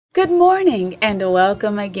Good morning and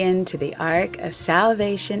welcome again to the Ark of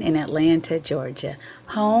Salvation in Atlanta, Georgia,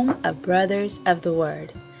 home of Brothers of the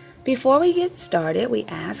Word. Before we get started, we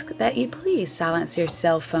ask that you please silence your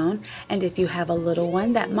cell phone, and if you have a little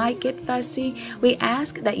one that might get fussy, we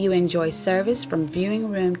ask that you enjoy service from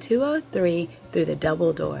viewing room 203 through the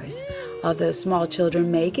double doors. Although small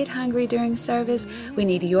children may get hungry during service, we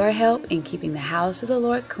need your help in keeping the house of the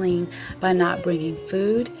Lord clean by not bringing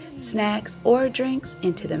food, snacks, or drinks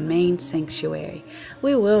into the main sanctuary.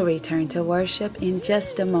 We will return to worship in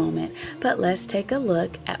just a moment, but let's take a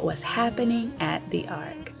look at what's happening at the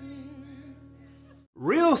Ark.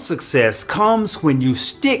 Real success comes when you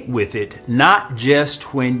stick with it, not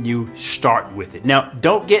just when you start with it. Now,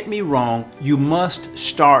 don't get me wrong, you must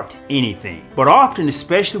start anything. But often,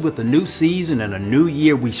 especially with a new season and a new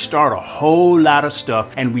year, we start a whole lot of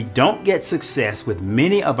stuff and we don't get success with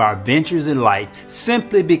many of our ventures in life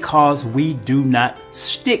simply because we do not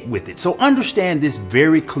stick with it. So understand this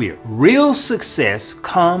very clear. Real success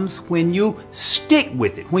comes when you stick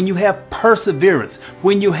with it, when you have perseverance,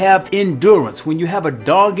 when you have endurance, when you have a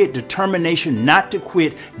dogged determination not to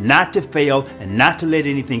quit, not to fail, and not to let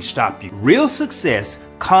anything stop you. Real success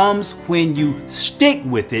comes when you stick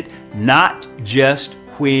with it, not just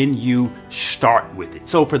when you start with it.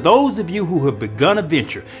 So for those of you who have begun a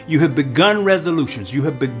venture, you have begun resolutions, you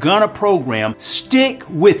have begun a program, stick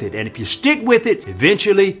with it. And if you stick with it,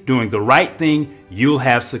 eventually doing the right thing, you'll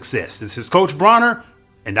have success. This is Coach Bronner,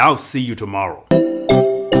 and I'll see you tomorrow.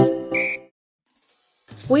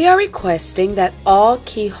 We are requesting that all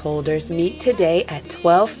key holders meet today at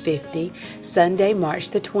 12:50, Sunday,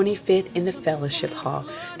 March the 25th in the Fellowship Hall.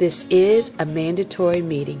 This is a mandatory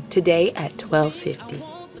meeting today at 12:50.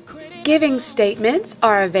 Giving statements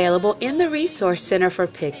are available in the Resource Center for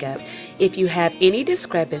pickup. If you have any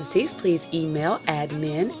discrepancies, please email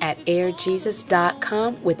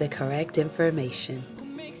admin@airjesus.com with the correct information.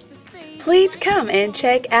 Please come and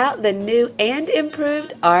check out the new and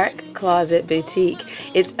improved Ark Closet Boutique.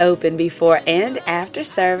 It's open before and after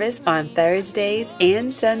service on Thursdays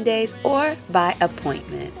and Sundays or by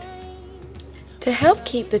appointment. To help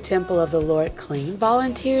keep the temple of the Lord clean,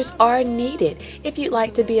 volunteers are needed. If you'd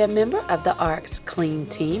like to be a member of the Ark's Clean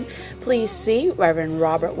Team, please see Reverend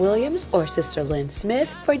Robert Williams or Sister Lynn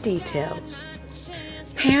Smith for details.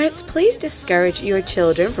 Parents, please discourage your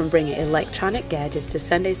children from bringing electronic gadgets to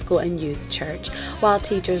Sunday school and youth church. While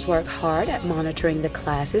teachers work hard at monitoring the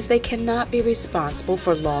classes, they cannot be responsible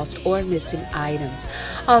for lost or missing items.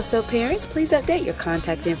 Also, parents, please update your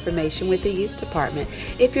contact information with the youth department.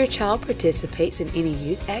 If your child participates in any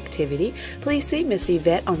youth activity, please see Miss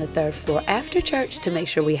Yvette on the 3rd floor after church to make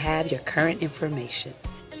sure we have your current information.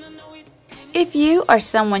 If you or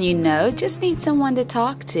someone you know just need someone to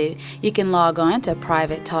talk to, you can log on to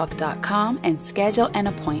privatetalk.com and schedule an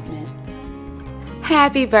appointment.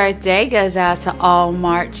 Happy birthday goes out to all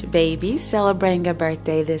March babies celebrating a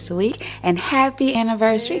birthday this week, and happy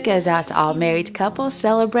anniversary goes out to all married couples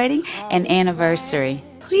celebrating an anniversary.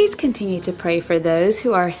 Please continue to pray for those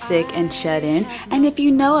who are sick and shut in, and if you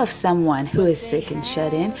know of someone who is sick and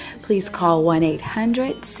shut in, please call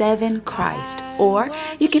 1-800-7-CHRIST, or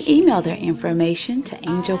you can email their information to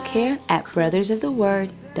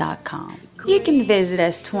angelcare@brothersoftheword.com. You can visit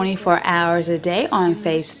us 24 hours a day on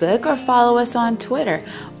Facebook or follow us on Twitter,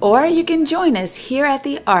 or you can join us here at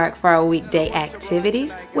the Ark for our weekday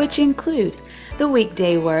activities, which include the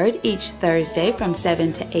weekday word each Thursday from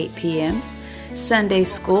 7 to 8 p.m., Sunday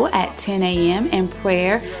school at 10 a.m. and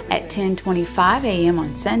prayer at 10:25 a.m.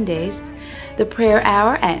 on Sundays, the prayer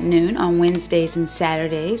hour at noon on Wednesdays and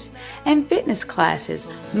Saturdays, and fitness classes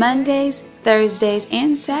Mondays, Thursdays,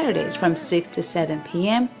 and Saturdays from 6 to 7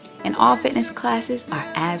 p.m. and all fitness classes are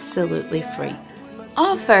absolutely free.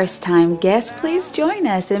 All first-time guests, please join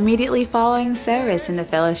us immediately following service in the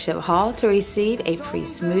Fellowship Hall to receive a free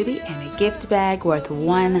smoothie and a gift bag worth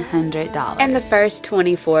 $100. And the first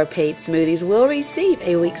 24 paid smoothies will receive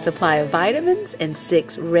a week's supply of vitamins and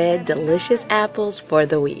 6 red delicious apples for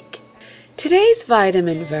the week. Today's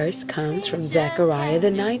vitamin verse comes from Zechariah, the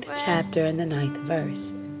 9th chapter and the 9th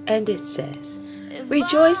verse, and it says,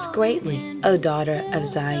 "Rejoice greatly, O daughter of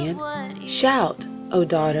Zion. Shout, O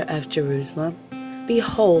daughter of Jerusalem.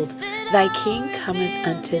 Behold, thy king cometh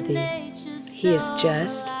unto thee. He is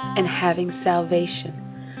just and having salvation,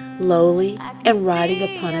 lowly and riding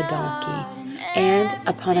upon a donkey, and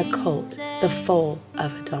upon a colt, the foal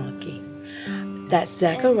of a donkey." That's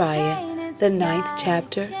Zechariah, the 9th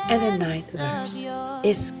chapter and the 9th verse.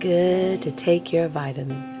 It's good to take your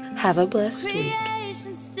vitamins. Have a blessed week.